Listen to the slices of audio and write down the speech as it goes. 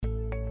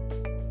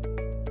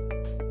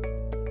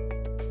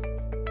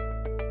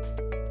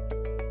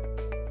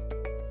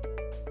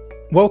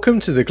Welcome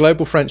to the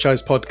Global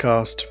Franchise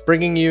Podcast,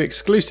 bringing you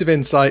exclusive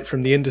insight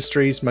from the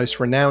industry's most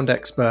renowned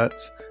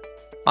experts.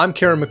 I'm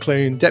Kieran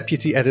McClune,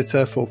 Deputy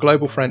Editor for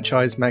Global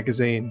Franchise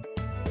Magazine.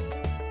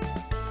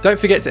 Don't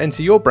forget to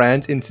enter your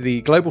brand into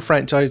the Global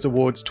Franchise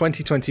Awards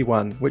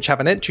 2021, which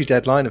have an entry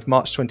deadline of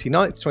March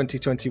 29th,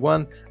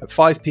 2021 at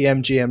 5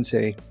 p.m.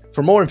 GMT.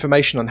 For more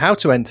information on how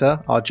to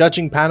enter, our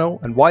judging panel,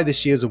 and why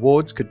this year's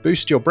awards could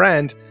boost your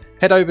brand,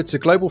 head over to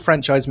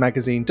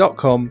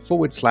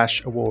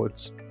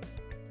globalfranchisemagazine.com/awards.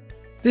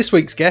 This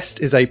week's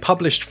guest is a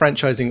published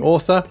franchising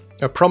author,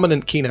 a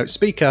prominent keynote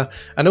speaker,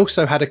 and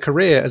also had a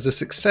career as a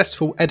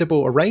successful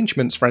edible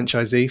arrangements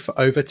franchisee for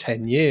over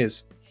 10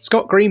 years.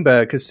 Scott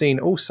Greenberg has seen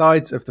all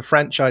sides of the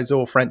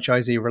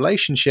franchisor-franchisee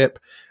relationship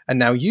and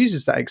now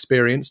uses that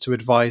experience to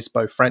advise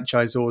both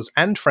franchisors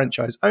and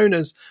franchise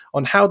owners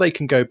on how they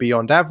can go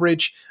beyond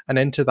average and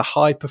enter the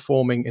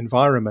high-performing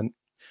environment.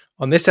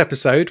 On this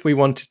episode, we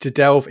wanted to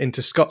delve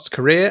into Scott's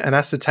career and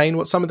ascertain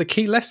what some of the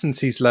key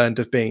lessons he's learned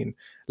have been.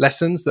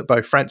 Lessons that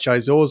both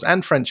franchisors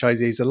and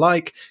franchisees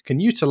alike can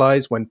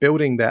utilize when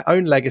building their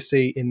own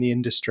legacy in the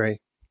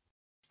industry.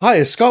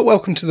 Hi, Scott.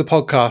 Welcome to the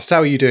podcast. How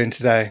are you doing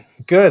today?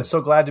 Good.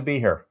 So glad to be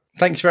here.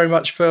 Thanks very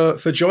much for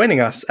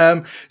joining us.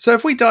 So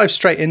if we dive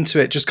straight into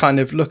it, just kind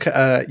of look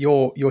at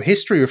your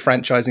history with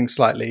franchising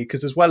slightly,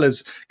 because as well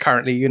as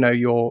currently,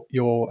 your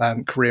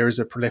career as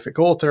a prolific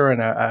author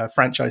and a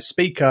franchise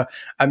speaker,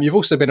 you've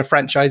also been a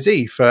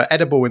franchisee for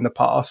Edible in the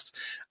past.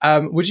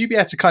 Would you be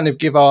able to kind of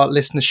give our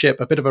listenership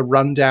a bit of a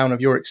rundown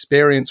of your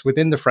experience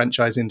within the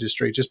franchise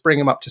industry? Just bring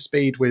them up to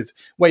speed with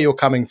where you're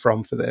coming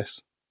from for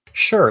this.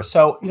 Sure.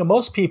 So,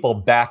 most people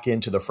back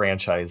into the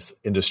franchise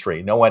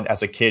industry. No one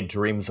as a kid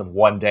dreams of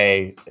one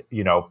day,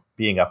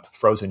 being a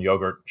frozen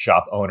yogurt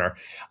shop owner.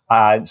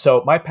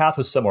 So my path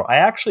was similar. I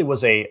actually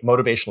was a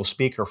motivational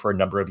speaker for a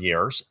number of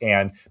years,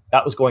 and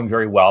that was going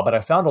very well. But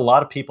I found a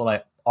lot of people in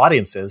my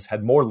audiences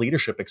had more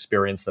leadership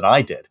experience than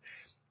I did.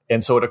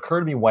 And so it occurred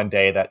to me one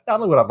day that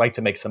not only would I like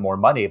to make some more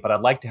money, but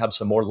I'd like to have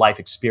some more life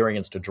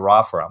experience to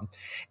draw from.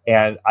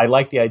 And I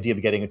like the idea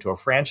of getting into a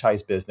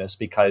franchise business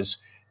because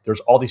there's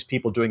all these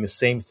people doing the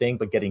same thing,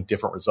 but getting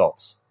different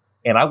results.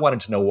 And I wanted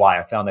to know why.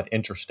 I found that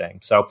interesting.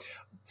 So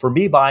for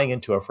me, buying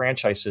into a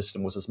franchise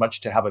system was as much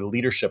to have a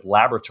leadership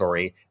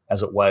laboratory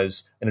as it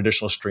was an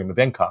additional stream of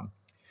income.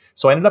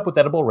 So I ended up with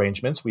Edible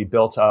Arrangements. We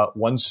built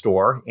one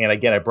store. And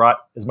again, I brought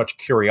as much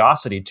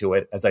curiosity to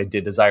it as I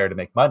did desire to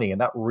make money.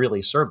 And that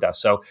really served us.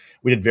 So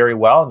we did very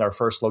well. And our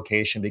first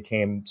location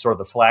became sort of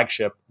the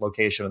flagship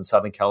location in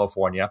Southern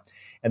California.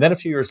 And then a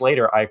few years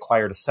later, I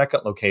acquired a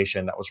second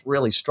location that was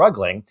really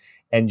struggling.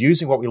 And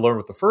using what we learned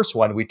with the first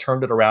one, we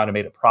turned it around and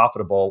made it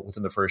profitable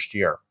within the first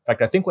year. In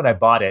fact, I think when I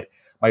bought it,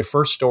 my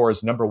first store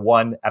is number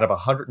one out of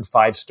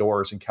 105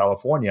 stores in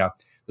California.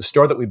 The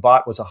store that we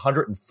bought was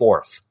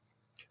 104th.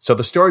 So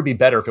the story would be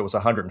better if it was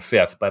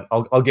 105th, but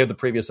I'll give the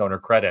previous owner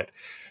credit.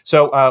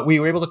 So we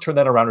were able to turn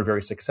that around and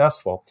very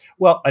successful.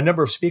 Well, a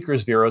number of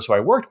speakers bureaus who I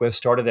worked with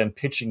started then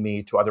pitching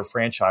me to other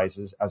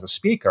franchises as a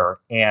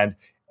speaker. And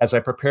as I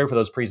prepared for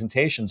those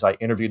presentations, I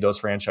interviewed those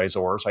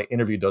franchisors, I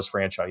interviewed those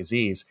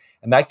franchisees,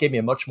 and that gave me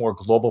a much more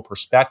global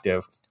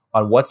perspective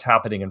on what's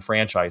happening in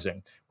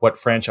franchising, what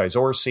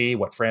franchisors see,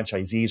 what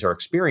franchisees are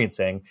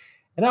experiencing.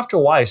 And after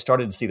a while, I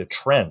started to see the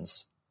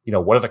trends.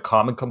 What are the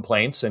common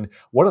complaints and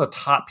what are the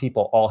top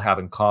people all have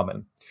in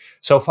common?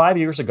 So 5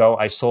 years ago,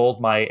 I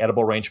sold my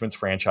Edible Arrangements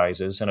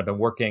franchises, and I've been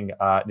working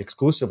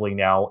exclusively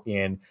now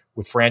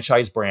with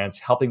franchise brands,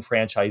 helping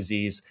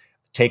franchisees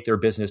take their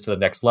business to the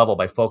next level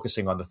by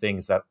focusing on the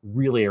things that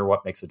really are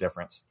what makes a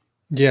difference.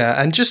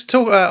 Yeah, and just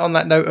talk on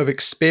that note of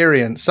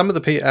experience, some of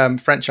the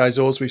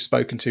franchisors we've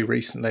spoken to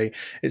recently,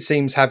 it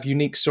seems have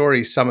unique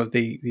stories, some of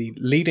the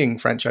leading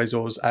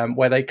franchisors,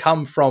 where they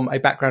come from a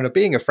background of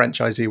being a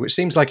franchisee, which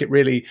seems like it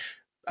really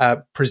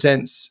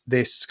presents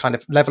this kind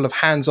of level of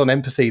hands-on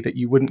empathy that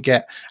you wouldn't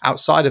get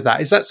outside of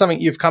that. Is that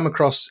something you've come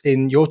across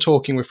in your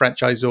talking with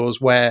franchisors,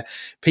 where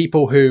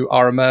people who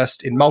are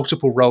immersed in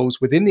multiple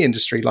roles within the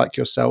industry like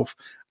yourself,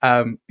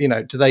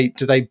 do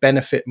they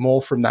benefit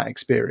more from that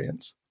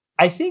experience?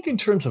 I think in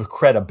terms of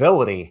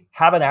credibility,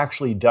 having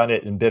actually done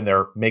it and been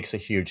there makes a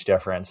huge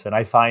difference. And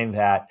I find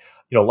that,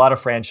 a lot of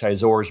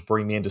franchisors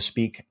bring me in to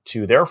speak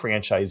to their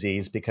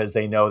franchisees because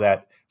they know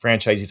that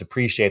franchisees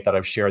appreciate that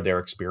I've shared their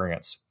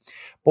experience.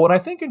 But when I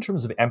think in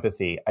terms of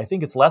empathy, I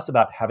think it's less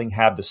about having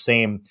had the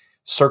same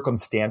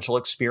circumstantial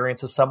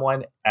experience as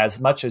someone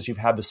as much as you've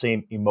had the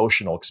same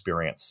emotional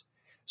experience.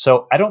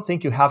 So I don't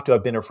think you have to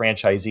have been a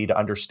franchisee to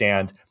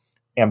understand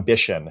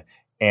ambition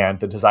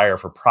and the desire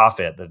for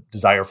profit, the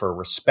desire for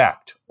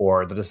respect,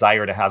 or the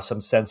desire to have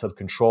some sense of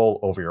control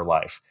over your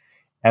life.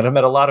 And I've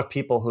met a lot of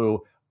people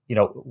who,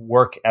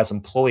 work as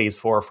employees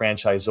for a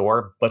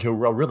franchisor, but who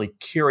are really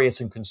curious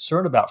and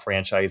concerned about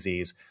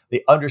franchisees.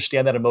 They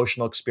understand that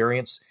emotional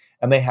experience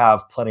and they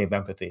have plenty of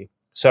empathy.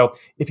 So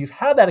if you've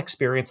had that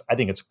experience, I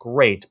think it's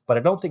great, but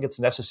I don't think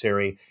it's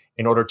necessary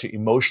in order to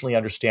emotionally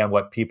understand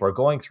what people are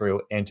going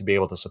through and to be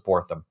able to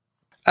support them.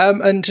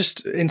 And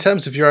just in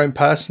terms of your own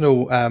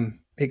personal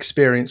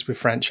experience with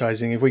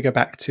franchising, if we go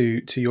back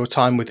to your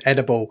time with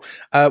Edible,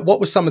 what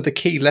were some of the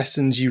key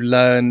lessons you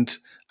learned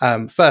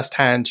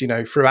firsthand,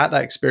 throughout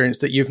that experience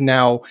that you've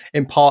now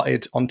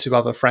imparted onto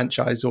other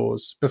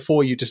franchisors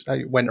before you just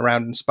went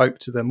around and spoke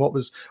to them? What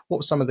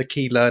were some of the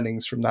key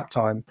learnings from that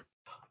time?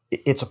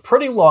 It's a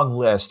pretty long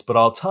list, but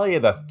I'll tell you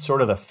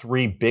the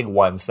three big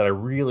ones that I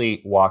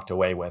really walked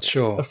away with.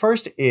 Sure. The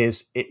first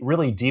is it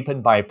really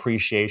deepened my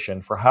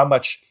appreciation for how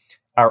much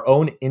our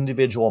own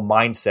individual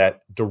mindset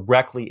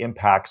directly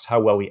impacts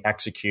how well we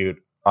execute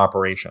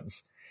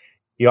operations.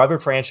 You have a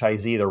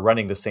franchisee, they're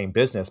running the same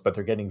business, but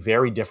they're getting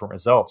very different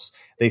results.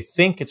 They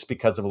think it's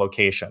because of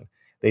location.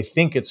 They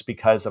think it's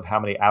because of how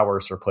many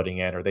hours they're putting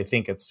in, or they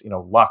think it's,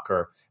 luck,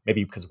 or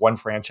maybe because one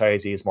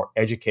franchisee is more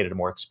educated and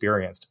more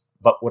experienced.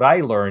 But what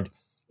I learned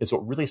is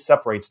what really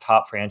separates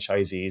top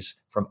franchisees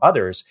from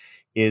others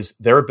is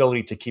their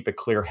ability to keep a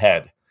clear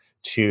head,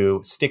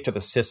 to stick to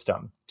the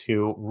system,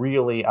 to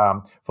really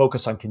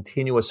focus on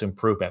continuous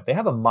improvement. They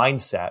have a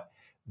mindset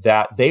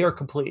that they are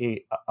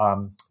completely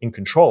in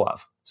control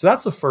of. So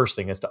that's the first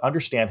thing, is to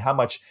understand how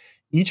much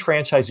each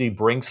franchisee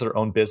brings to their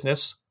own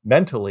business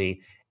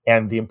mentally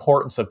and the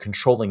importance of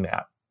controlling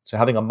that. So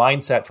having a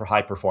mindset for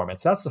high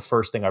performance, that's the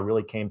first thing I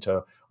really came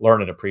to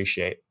learn and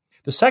appreciate.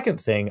 The second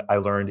thing I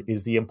learned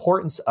is the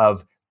importance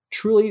of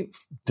truly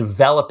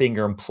developing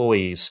your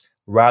employees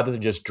rather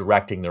than just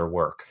directing their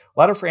work. A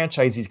lot of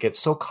franchisees get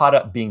so caught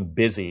up being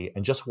busy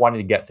and just wanting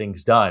to get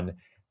things done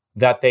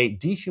that they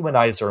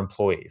dehumanize their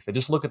employees. They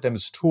just look at them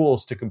as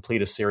tools to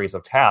complete a series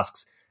of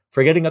tasks,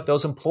 forgetting that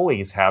those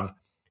employees have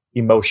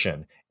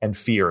emotion and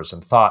fears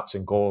and thoughts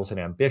and goals and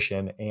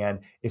ambition. And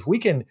if we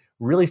can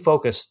really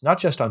focus not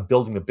just on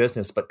building the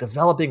business, but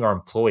developing our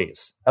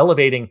employees,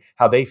 elevating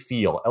how they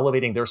feel,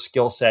 elevating their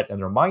skill set and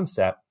their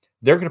mindset,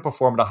 they're going to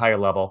perform at a higher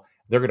level.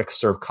 They're going to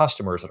serve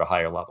customers at a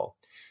higher level.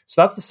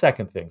 So that's the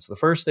second thing. So the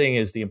first thing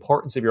is the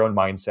importance of your own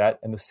mindset.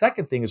 And the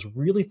second thing is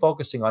really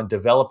focusing on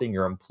developing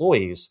your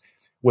employees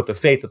with the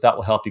faith that that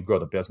will help you grow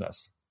the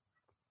business.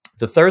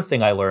 The third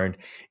thing I learned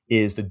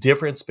is the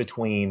difference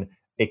between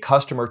a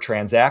customer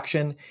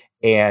transaction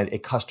and a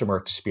customer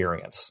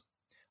experience.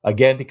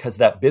 Again, because of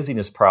that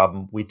busyness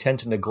problem, we tend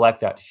to neglect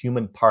that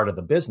human part of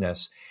the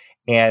business.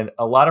 And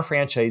a lot of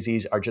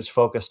franchisees are just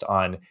focused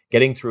on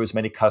getting through as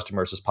many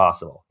customers as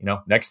possible.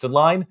 Next in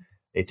line,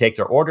 they take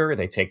their order,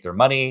 they take their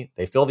money,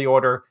 they fill the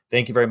order.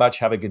 Thank you very much.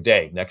 Have a good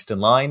day. Next in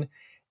line.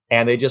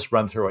 And they just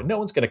run through it. No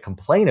one's going to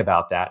complain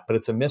about that, but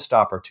it's a missed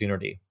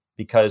opportunity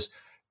because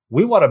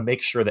we want to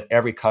make sure that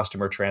every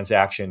customer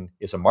transaction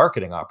is a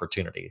marketing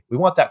opportunity. We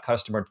want that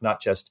customer to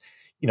not just,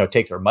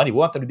 take their money. We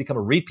want them to become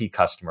a repeat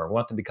customer. We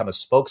want them to become a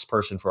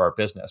spokesperson for our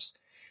business.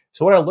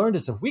 So what I learned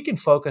is if we can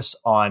focus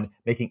on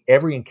making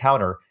every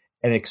encounter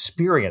an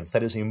experience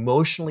that is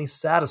emotionally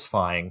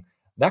satisfying,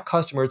 that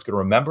customer is going to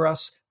remember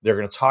us, they're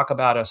going to talk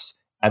about us,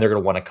 and they're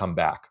going to want to come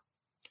back.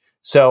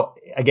 So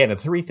again, the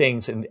three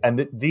things,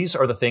 and these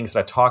are the things that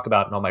I talk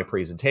about in all my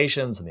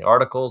presentations and the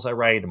articles I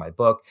write in my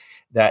book,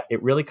 that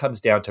it really comes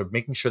down to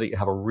making sure that you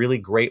have a really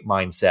great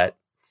mindset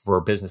for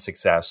business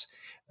success,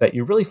 that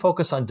you really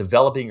focus on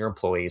developing your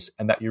employees,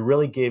 and that you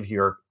really give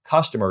your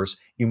customers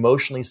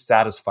emotionally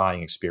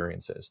satisfying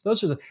experiences.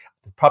 Those are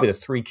probably the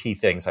three key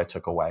things I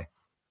took away.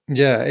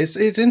 Yeah, it's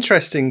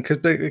interesting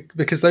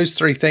because those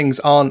three things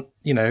aren't,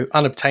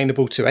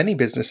 unobtainable to any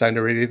business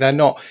owner, really. They're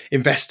not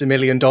invest $1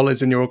 million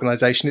in your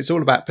organization. It's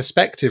all about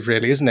perspective,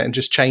 really, isn't it? And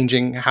just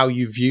changing how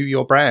you view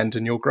your brand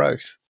and your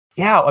growth.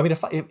 Yeah, I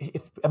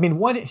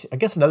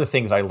guess another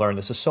thing that I learned,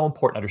 this is so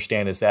important to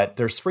understand, is that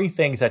there's three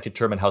things that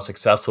determine how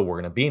successful we're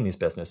going to be in these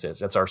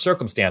businesses. It's our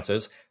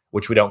circumstances,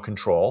 which we don't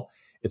control.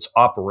 It's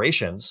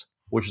operations,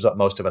 which is what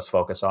most of us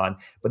focus on.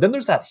 But then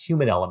there's that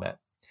human element.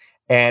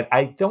 And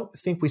I don't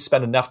think we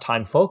spend enough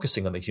time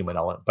focusing on the human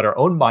element, but our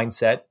own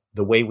mindset,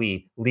 the way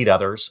we lead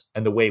others,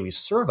 and the way we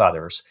serve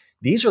others,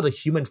 these are the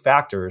human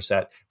factors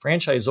that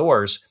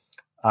franchisors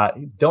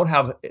don't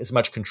have as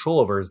much control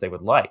over as they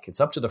would like.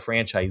 It's up to the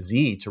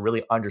franchisee to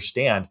really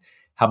understand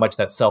how much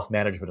that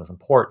self-management is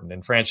important.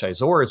 And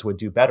franchisors would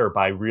do better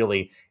by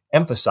really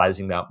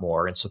emphasizing that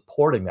more and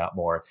supporting that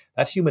more.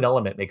 That human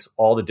element makes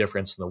all the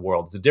difference in the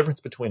world. The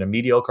difference between a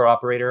mediocre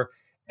operator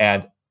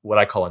and what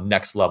I call a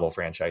next level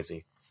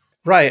franchisee.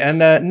 Right. And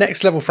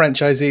Next Level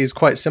Franchisee is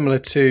quite similar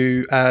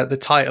to the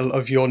title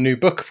of your new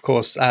book, of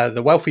course,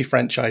 The Wealthy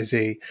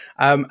Franchisee.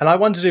 And I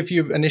wondered if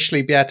you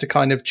initially be able to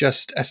kind of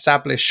just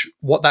establish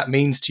what that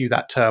means to you,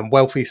 that term,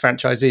 wealthy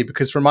franchisee,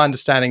 because from my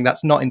understanding,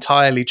 that's not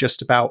entirely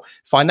just about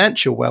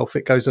financial wealth.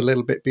 It goes a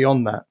little bit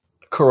beyond that.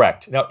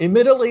 Correct. Now,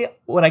 admittedly,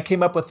 when I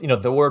came up with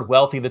the word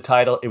wealthy, the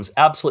title, it was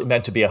absolutely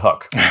meant to be a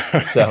hook.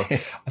 So,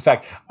 in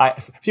fact, a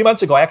few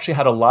months ago, I actually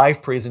had a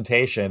live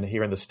presentation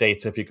here in the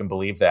States, if you can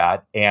believe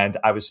that. And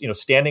I was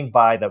standing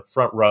by the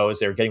front rows.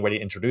 They were getting ready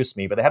to introduce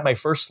me, but I had my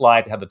first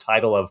slide, had the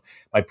title of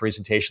my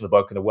presentation of the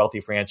book, The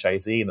Wealthy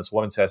Franchisee. And this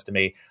woman says to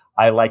me,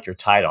 "I like your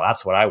title.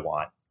 That's what I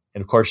want."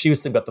 And of course, she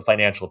was thinking about the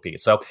financial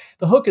piece. So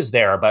the hook is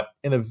there, but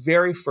in the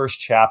very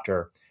first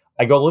chapter,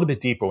 I go a little bit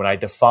deeper when I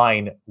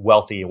define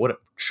wealthy and what it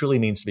truly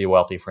means to be a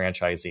wealthy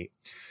franchisee.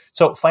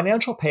 So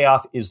financial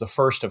payoff is the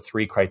first of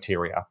three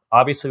criteria.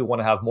 Obviously, we want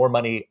to have more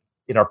money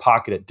in our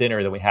pocket at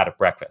dinner than we had at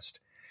breakfast.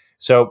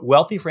 So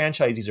wealthy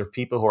franchisees are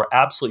people who are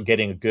absolutely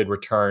getting a good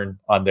return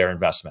on their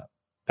investment.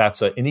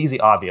 That's an easy,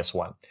 obvious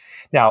one.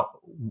 Now,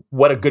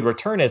 what a good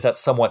return is, that's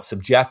somewhat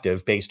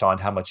subjective based on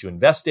how much you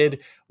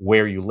invested,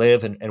 where you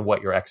live, and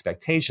what your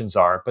expectations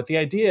are. But the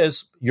idea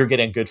is you're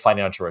getting a good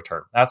financial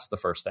return. That's the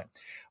first thing.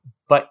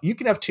 But you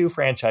can have two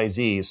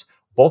franchisees,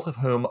 both of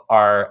whom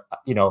are,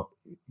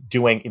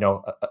 doing,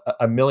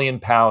 £1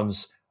 million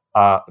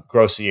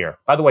gross a year.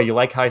 By the way, you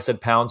like how I said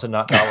pounds and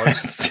not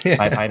dollars?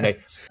 Yeah.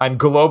 I'm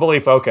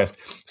globally focused.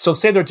 So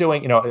say they're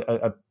doing,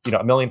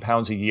 £1 million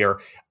a year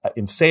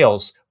in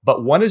sales,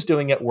 but one is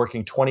doing it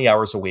working 20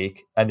 hours a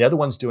week, and the other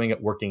one's doing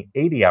it working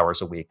 80 hours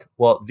a week.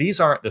 Well, these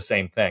aren't the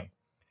same thing.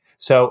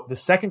 So the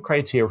second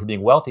criteria for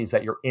being wealthy is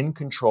that you're in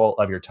control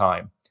of your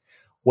time.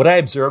 What I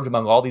observed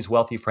among all these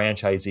wealthy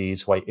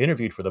franchisees who I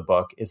interviewed for the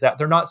book is that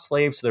they're not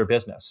slaves to their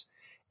business.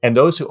 And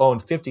those who own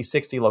 50,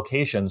 60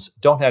 locations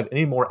don't have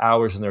any more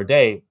hours in their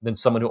day than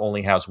someone who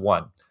only has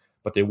one.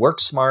 But they work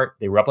smart,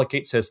 they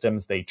replicate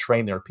systems, they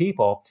train their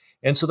people,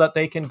 and so that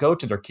they can go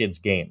to their kids'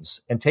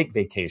 games and take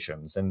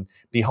vacations and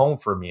be home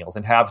for meals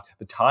and have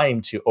the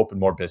time to open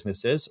more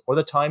businesses or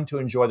the time to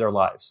enjoy their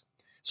lives.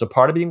 So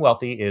part of being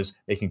wealthy is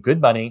making good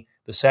money.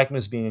 The second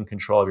is being in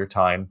control of your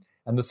time.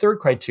 And the third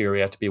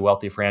criteria to be a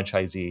wealthy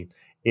franchisee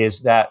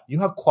is that you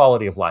have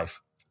quality of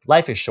life.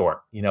 Life is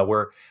short.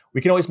 We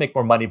can always make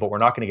more money, but we're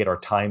not going to get our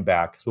time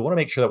back. So we want to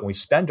make sure that when we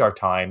spend our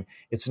time,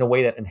 it's in a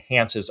way that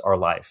enhances our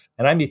life.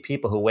 And I meet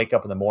people who wake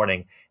up in the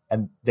morning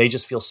and they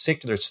just feel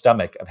sick to their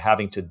stomach of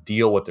having to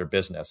deal with their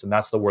business. And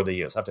that's the word they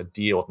use. I have to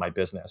deal with my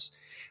business.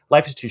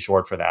 Life is too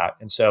short for that.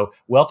 And so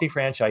wealthy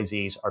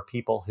franchisees are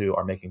people who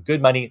are making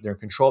good money. They're in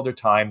control of their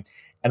time.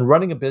 And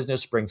running a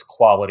business brings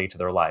quality to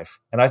their life.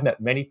 And I've met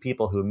many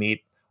people who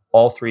meet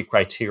all three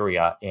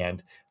criteria,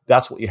 and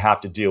that's what you have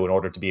to do in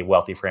order to be a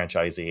wealthy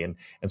franchisee.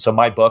 And so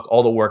my book,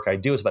 all the work I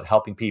do is about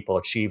helping people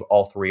achieve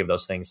all three of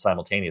those things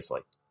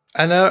simultaneously.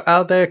 And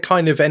are there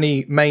kind of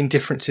any main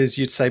differences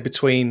you'd say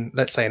between,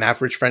 let's say, an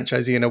average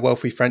franchisee and a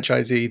wealthy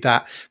franchisee,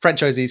 that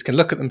franchisees can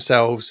look at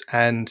themselves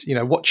and,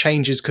 what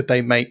changes could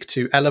they make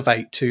to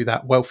elevate to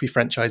that wealthy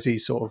franchisee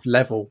sort of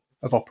level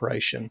of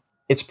operation?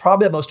 It's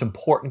probably the most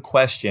important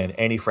question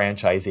any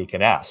franchisee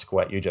can ask,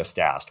 what you just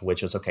asked,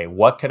 which is, okay,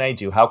 what can I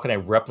do? How can I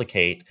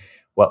replicate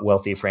what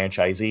wealthy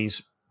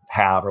franchisees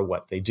have or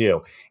what they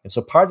do? And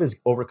so part of it is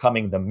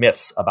overcoming the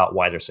myths about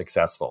why they're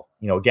successful.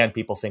 Again,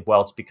 people think,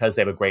 well, it's because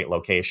they have a great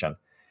location.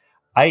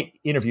 I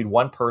interviewed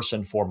one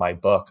person for my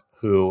book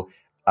who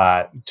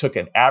took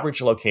an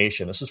average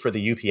location. This is for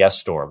the UPS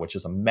store, which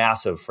is a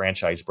massive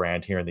franchise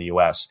brand here in the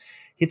US.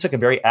 He took a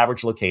very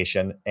average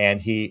location and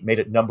he made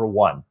it number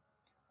one.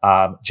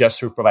 Just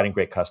through providing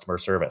great customer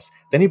service.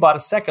 Then he bought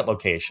a second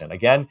location,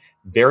 again,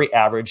 very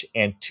average,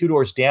 and 2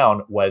 doors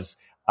down was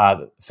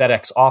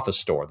FedEx office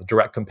store, the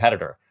direct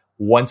competitor.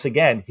 Once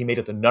again, he made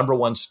it the number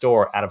one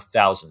store out of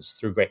thousands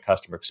through great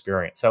customer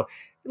experience. So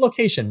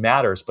location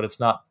matters, but it's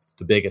not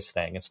the biggest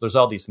thing. And so there's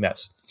all these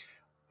myths.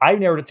 I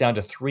narrowed it down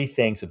to three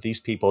things that these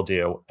people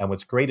do. And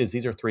what's great is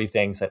these are three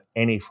things that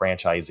any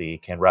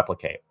franchisee can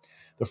replicate.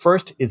 The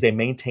first is they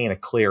maintain a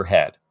clear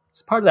head.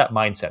 It's part of that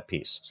mindset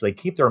piece. So they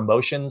keep their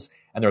emotions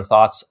and their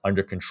thoughts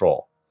under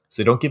control.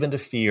 So they don't give into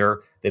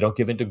fear. They don't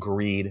give into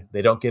greed.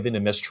 They don't give into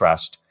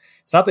mistrust.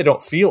 It's not they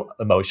don't feel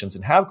emotions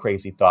and have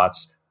crazy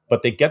thoughts,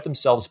 but they get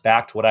themselves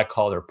back to what I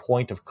call their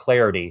point of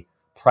clarity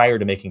prior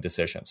to making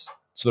decisions.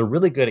 So they're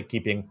really good at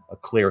keeping a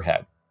clear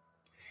head.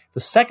 The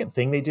second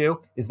thing they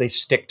do is they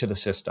stick to the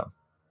system.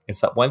 It's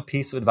that one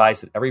piece of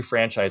advice that every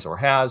franchisor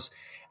has.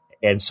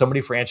 And so many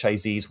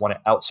franchisees want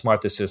to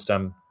outsmart the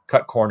system,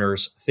 cut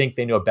corners, think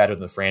they know better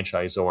than the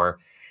franchisor.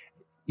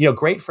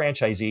 Great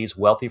franchisees,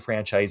 wealthy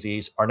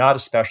franchisees are not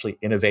especially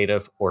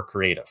innovative or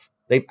creative.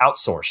 They've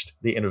outsourced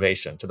the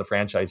innovation to the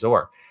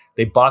franchisor.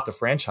 They bought the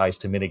franchise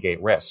to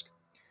mitigate risk.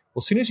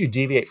 Well, as soon as you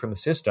deviate from the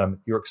system,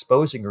 you're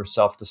exposing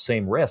yourself to the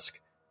same risk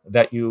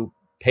that you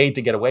paid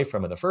to get away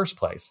from in the first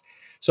place.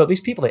 So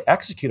these people, they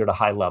execute at a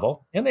high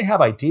level and they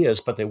have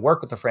ideas, but they work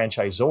with the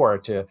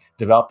franchisor to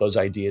develop those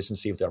ideas and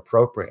see if they're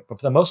appropriate. But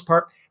for the most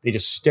part, they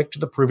just stick to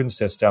the proven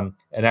system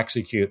and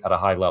execute at a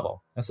high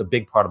level. That's a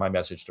big part of my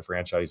message to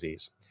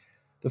franchisees.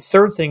 The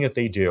third thing that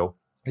they do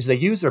is they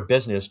use their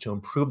business to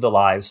improve the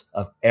lives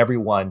of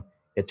everyone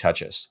it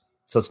touches.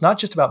 So it's not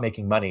just about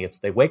making money. It's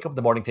they wake up in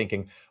the morning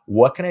thinking,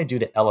 what can I do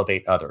to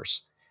elevate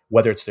others?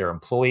 Whether it's their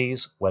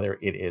employees, whether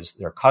it is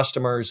their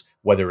customers,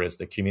 whether it is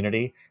the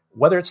community,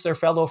 whether it's their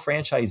fellow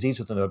franchisees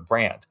within the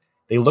brand.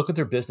 They look at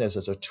their business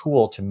as a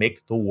tool to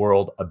make the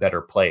world a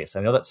better place.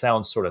 I know that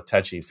sounds sort of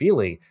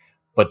touchy-feely,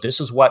 but this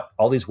is what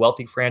all these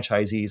wealthy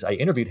franchisees I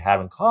interviewed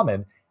have in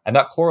common, and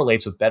that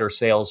correlates with better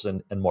sales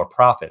and more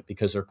profit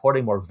because they're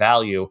putting more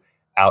value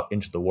out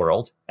into the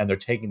world and they're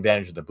taking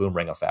advantage of the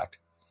boomerang effect.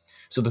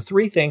 So the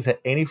three things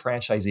that any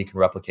franchisee can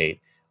replicate: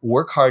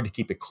 work hard to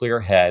keep a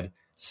clear head,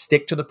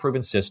 stick to the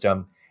proven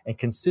system, and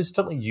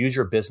consistently use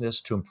your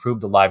business to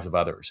improve the lives of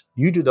others.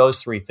 You do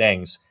those three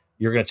things,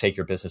 you're going to take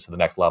your business to the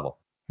next level.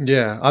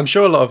 Yeah, I'm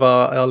sure a lot of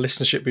our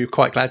listenership will be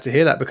quite glad to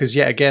hear that, because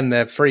yet again,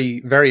 they're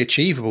three very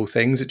achievable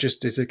things. It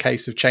just is a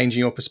case of changing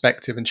your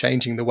perspective and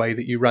changing the way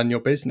that you run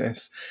your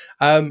business.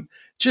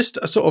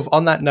 Just sort of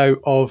on that note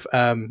of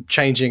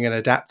changing and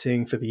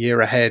adapting for the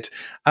year ahead,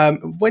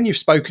 when you've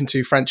spoken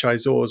to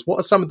franchisors, what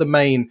are some of the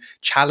main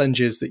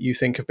challenges that you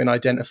think have been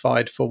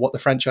identified for what the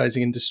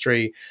franchising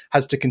industry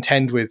has to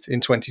contend with in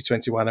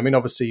 2021? I mean,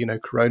 obviously,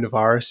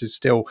 coronavirus is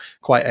still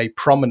quite a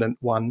prominent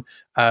one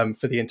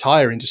for the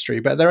entire industry,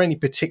 but are there any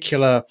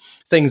particular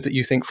things that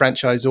you think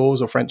franchisors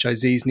or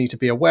franchisees need to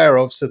be aware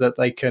of so that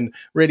they can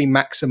really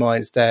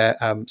maximize their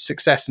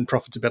success and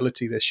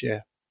profitability this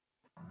year?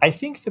 I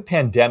think the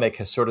pandemic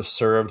has sort of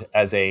served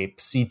as a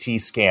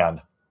CT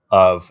scan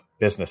of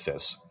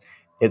businesses.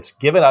 It's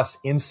given us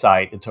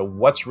insight into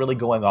what's really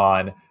going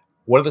on,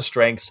 what are the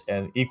strengths,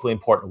 and equally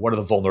important, what are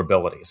the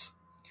vulnerabilities?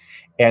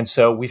 And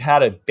so we've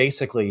had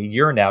basically a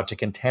year now to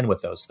contend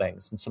with those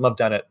things, and some have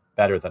done it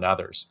better than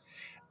others.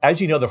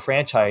 As you know, the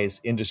franchise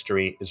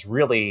industry is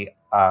really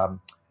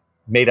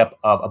made up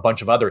of a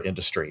bunch of other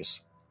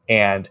industries,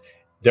 and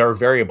there are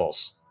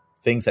variables,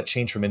 things that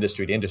change from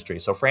industry to industry.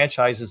 So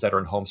franchises that are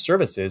in home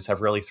services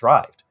have really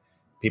thrived.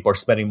 People are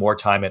spending more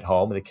time at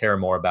home and they care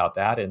more about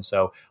that. And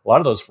so a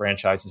lot of those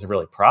franchises have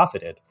really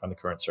profited from the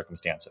current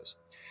circumstances.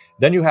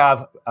 Then you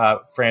have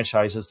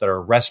franchises that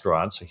are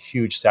restaurants, a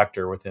huge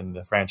sector within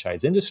the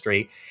franchise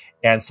industry,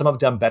 and some have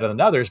done better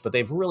than others, but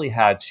they've really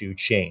had to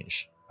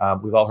change.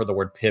 We've all heard the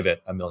word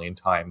pivot a million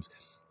times,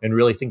 and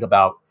really think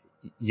about,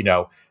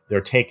 their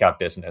takeout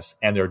business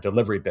and their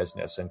delivery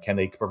business, and can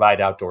they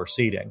provide outdoor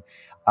seating?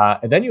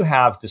 And then you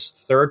have this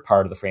third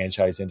part of the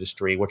franchise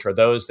industry, which are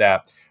those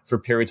that for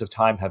periods of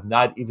time have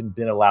not even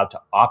been allowed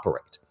to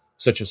operate,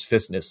 such as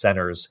fitness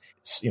centers,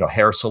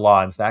 hair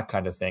salons, that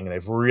kind of thing. And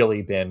they've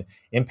really been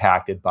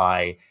impacted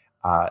by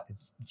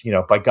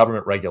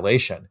government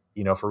regulation,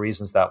 for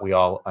reasons that we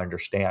all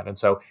understand. And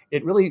so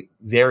it really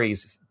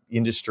varies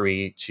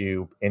industry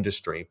to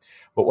industry.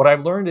 But what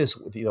I've learned is,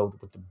 what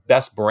the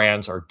best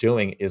brands are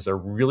doing is they're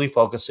really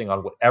focusing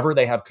on whatever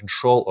they have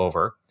control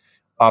over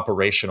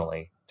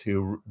operationally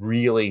to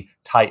really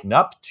tighten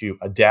up, to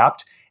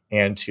adapt,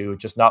 and to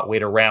just not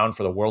wait around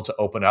for the world to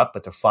open up,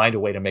 but to find a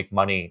way to make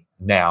money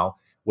now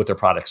with their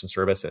products and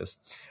services.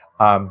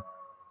 I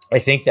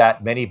think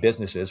that many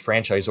businesses,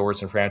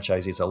 franchisors and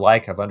franchisees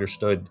alike, have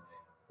understood,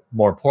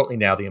 more importantly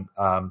now,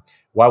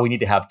 why we need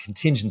to have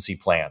contingency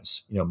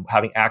plans,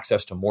 having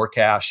access to more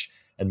cash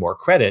and more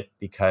credit,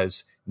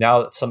 because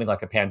now that something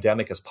like a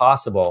pandemic is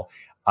possible,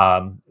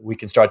 we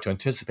can start to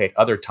anticipate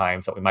other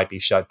times that we might be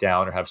shut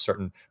down or have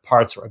certain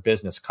parts of our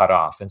business cut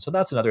off. And so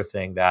that's another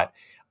thing that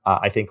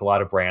I think a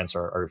lot of brands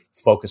are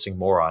focusing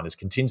more on, is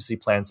contingency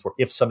plans for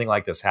if something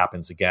like this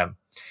happens again.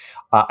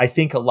 I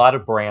think a lot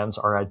of brands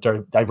are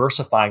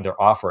diversifying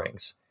their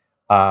offerings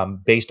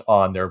based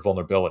on their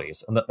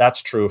vulnerabilities. And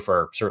that's true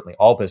for certainly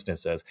all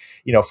businesses.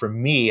 For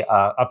me,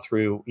 up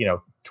through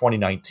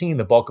 2019,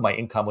 the bulk of my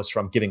income was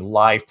from giving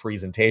live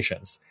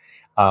presentations.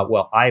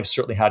 Well, I've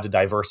certainly had to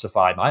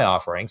diversify my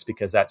offerings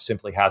because that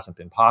simply hasn't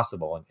been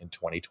possible in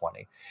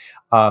 2020.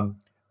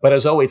 But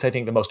as always, I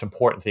think the most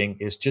important thing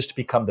is just to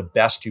become the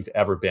best you've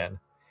ever been,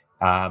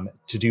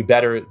 to do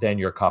better than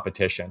your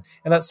competition.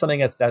 And that's something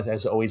that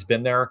has always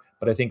been there,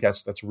 but I think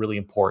that's really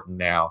important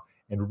now,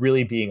 and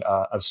really being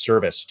of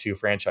service to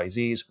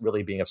franchisees,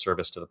 really being of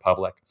service to the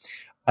public.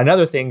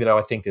 Another thing that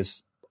I think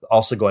is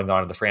also going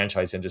on in the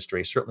franchise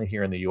industry, certainly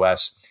here in the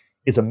US,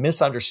 is a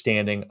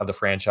misunderstanding of the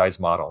franchise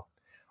model.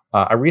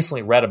 I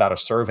recently read about a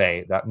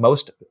survey that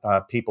most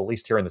people, at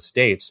least here in the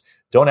States,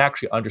 don't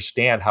actually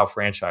understand how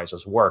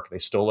franchises work. They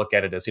still look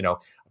at it as, a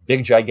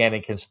big,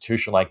 gigantic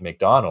institution like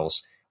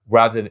McDonald's,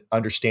 rather than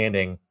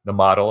understanding the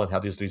model and how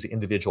there's these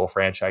individual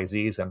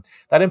franchisees. And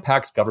that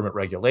impacts government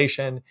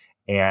regulation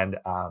and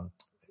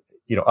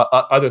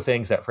other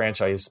things that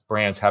franchise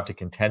brands have to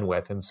contend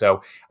with. And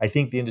so I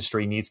think the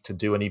industry needs to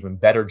do an even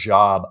better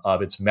job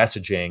of its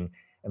messaging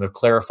and of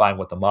clarifying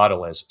what the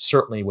model is,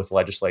 certainly with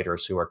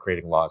legislators who are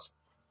creating laws.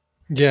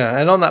 Yeah,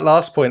 and on that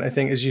last point, I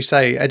think, as you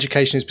say,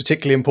 education is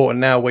particularly important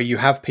now, where you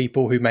have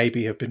people who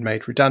maybe have been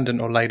made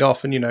redundant or laid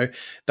off, and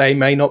they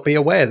may not be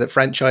aware that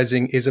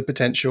franchising is a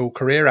potential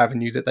career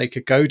avenue that they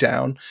could go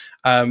down.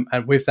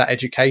 And with that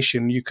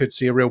education, you could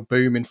see a real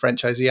boom in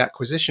franchisee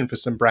acquisition for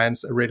some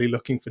brands that are really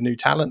looking for new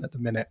talent at the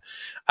minute.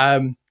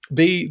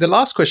 The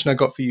last question I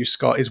got for you,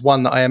 Scott, is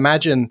one that I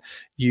imagine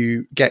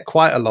you get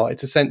quite a lot.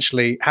 It's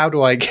essentially, how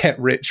do I get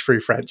rich through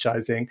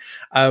franchising?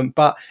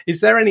 But is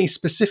there any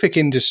specific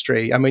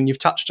industry? I mean, you've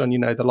touched on,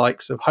 the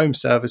likes of home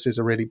services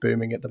are really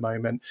booming at the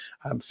moment.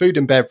 Food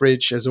and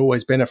beverage has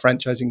always been a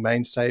franchising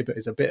mainstay, but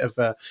is a bit of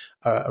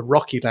a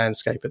rocky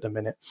landscape at the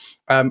minute.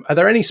 Are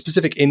there any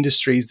specific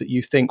industries that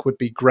you think would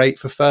be great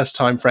for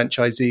first-time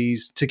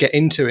franchisees to get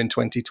into in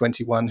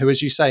 2021, who,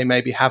 as you say,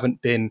 maybe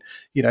haven't been,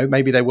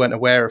 maybe they weren't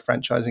aware of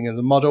franchising as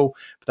a model,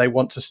 but they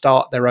want to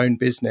start their own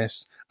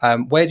business?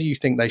 Where do you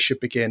think they should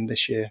begin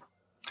this year?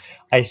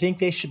 I think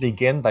they should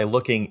begin by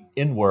looking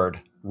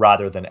inward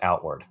rather than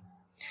outward.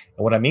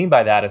 And what I mean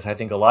by that is I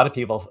think a lot of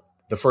people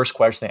the first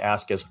question they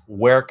ask is,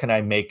 where can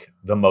I make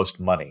the most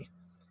money?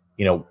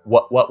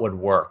 What would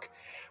work?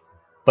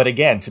 But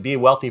again, to be a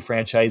wealthy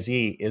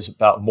franchisee is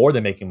about more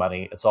than making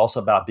money. It's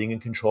also about being in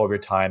control of your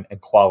time and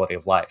quality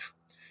of life.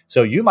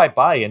 So you might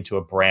buy into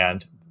a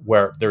brand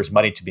where there's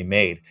money to be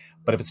made,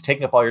 but if it's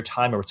taking up all your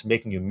time or it's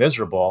making you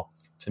miserable,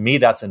 to me,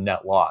 that's a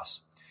net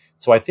loss.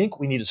 So I think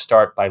we need to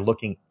start by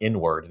looking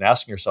inward and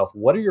asking yourself,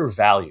 what are your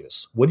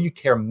values? What do you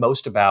care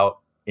most about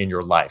in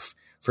your life?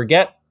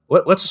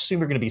 Let's assume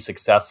you're going to be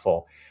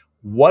successful.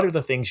 What are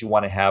the things you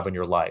want to have in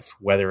your life?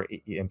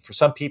 And for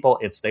some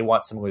people, they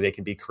want something where they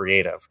can be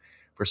creative.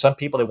 For some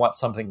people, they want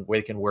something where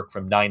they can work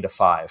from 9 to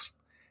 5.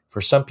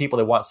 For some people,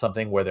 they want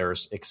something where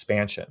there's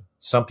expansion.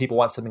 Some people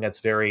want something that's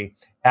very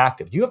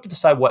active. You have to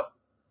decide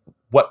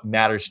what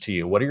matters to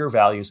you. What are your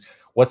values?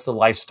 What's the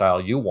lifestyle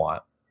you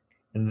want?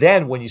 And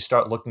then when you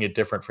start looking at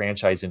different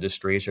franchise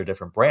industries or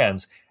different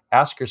brands,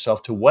 ask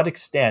yourself, to what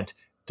extent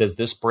does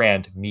this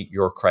brand meet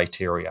your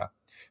criteria?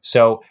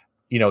 So,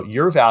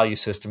 your value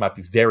system might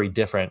be very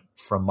different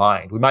from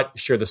mine. We might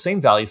share the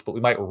same values, but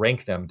we might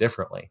rank them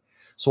differently.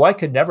 So I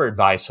could never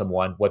advise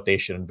someone what they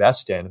should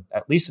invest in,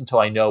 at least until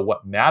I know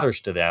what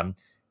matters to them.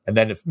 And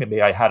then if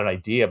maybe I had an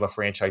idea of a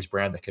franchise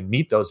brand that can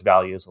meet those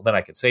values, then I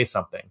could say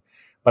something.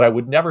 But I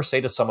would never say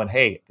to someone,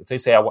 hey, if they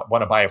say I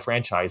want to buy a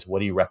franchise, what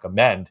do you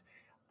recommend?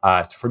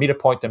 For me to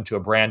point them to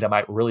a brand, I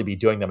might really be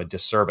doing them a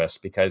disservice,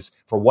 because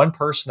for one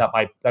person,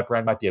 that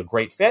brand might be a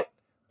great fit,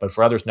 but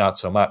for others, not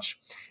so much.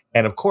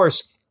 And of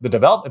course, the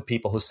development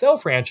people who sell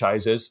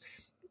franchises,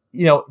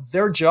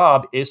 their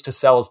job is to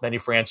sell as many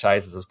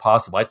franchises as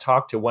possible. I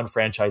talked to one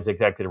franchise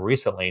executive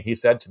recently, and he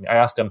said to me, I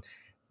asked him,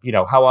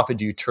 how often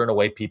do you turn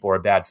away people who are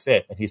a bad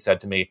fit? And he said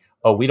to me,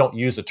 oh, we don't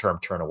use the term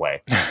turn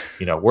away.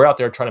 We're out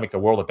there trying to make the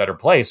world a better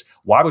place.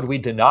 Why would we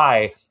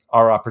deny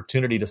our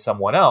opportunity to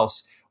someone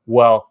else?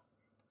 Well,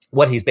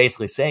 what he's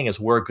basically saying is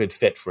we're a good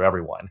fit for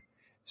everyone.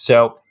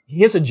 So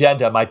his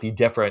agenda might be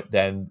different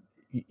than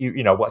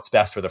what's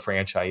best for the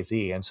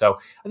franchisee. And so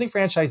I think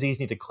franchisees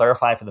need to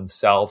clarify for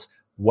themselves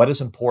what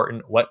is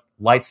important, what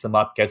lights them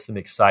up, gets them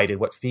excited,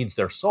 what feeds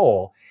their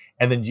soul,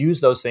 and then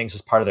use those things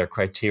as part of their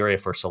criteria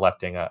for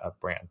selecting a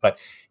brand. But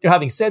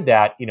having said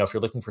that, if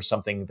you're looking for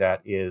something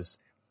that is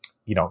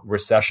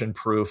recession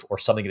proof or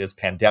something that is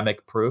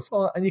pandemic proof,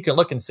 well, and you can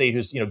look and see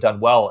who's done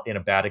well in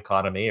a bad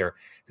economy or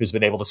who's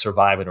been able to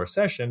survive in a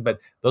recession, but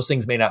those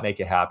things may not make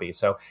you happy.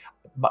 So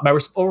my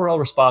overall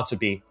response would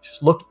be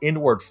just look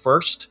inward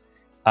first,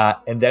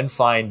 and then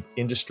find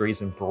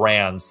industries and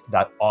brands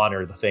that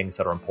honor the things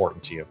that are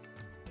important to you.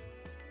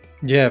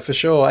 Yeah, for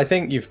sure. I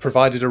think you've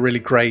provided a really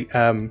great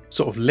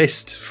sort of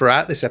list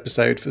throughout this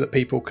episode for that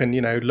people can,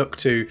 look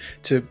to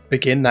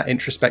begin that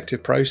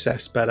introspective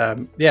process. But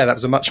that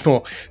was a much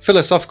more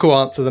philosophical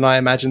answer than I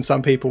imagine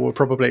some people were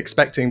probably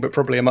expecting, but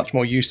probably a much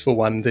more useful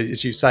one,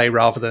 as you say,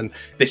 rather than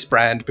this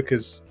brand,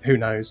 because who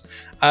knows.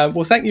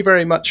 Well, thank you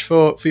very much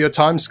for your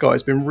time, Scott.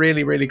 It's been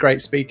really, really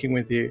great speaking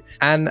with you.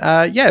 And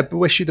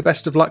wish you the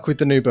best of luck with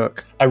the new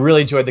book. I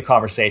really enjoyed the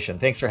conversation.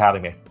 Thanks for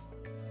having me.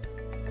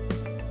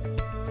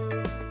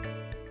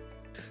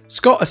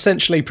 Scott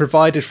essentially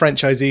provided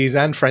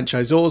franchisees and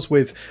franchisors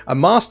with a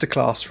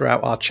masterclass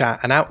throughout our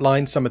chat and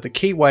outlined some of the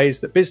key ways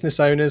that business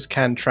owners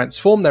can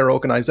transform their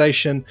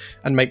organisation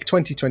and make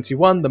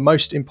 2021 the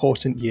most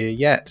important year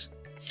yet.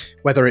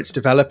 Whether it's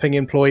developing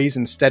employees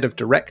instead of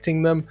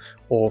directing them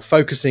or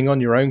focusing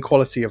on your own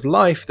quality of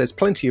life, there's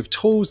plenty of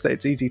tools that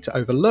it's easy to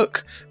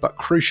overlook but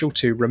crucial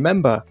to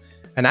remember.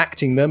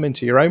 Enacting them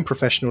into your own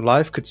professional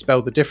life could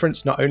spell the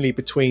difference not only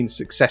between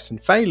success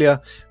and failure,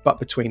 but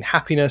between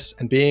happiness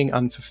and being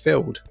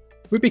unfulfilled.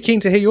 We'd be keen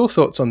to hear your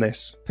thoughts on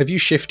this. Have you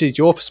shifted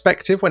your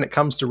perspective when it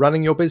comes to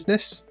running your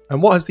business?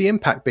 And what has the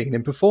impact been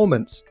in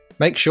performance?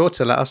 Make sure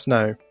to let us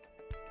know.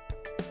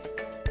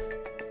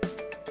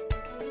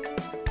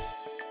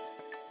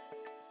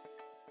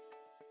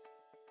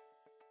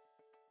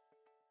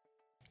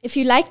 If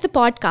you like the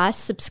podcast,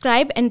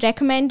 subscribe and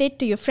recommend it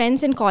to your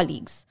friends and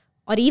colleagues.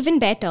 Or even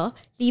better,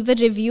 leave a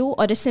review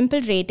or a simple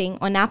rating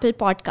on Apple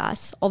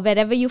Podcasts or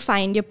wherever you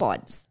find your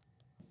pods.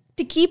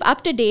 To keep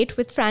up to date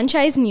with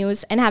franchise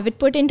news and have it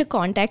put into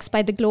context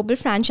by the global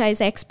franchise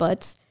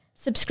experts,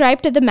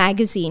 subscribe to the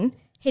magazine,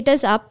 hit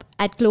us up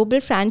at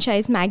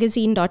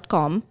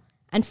globalfranchisemagazine.com,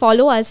 and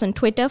follow us on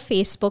Twitter,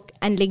 Facebook,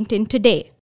 and LinkedIn today.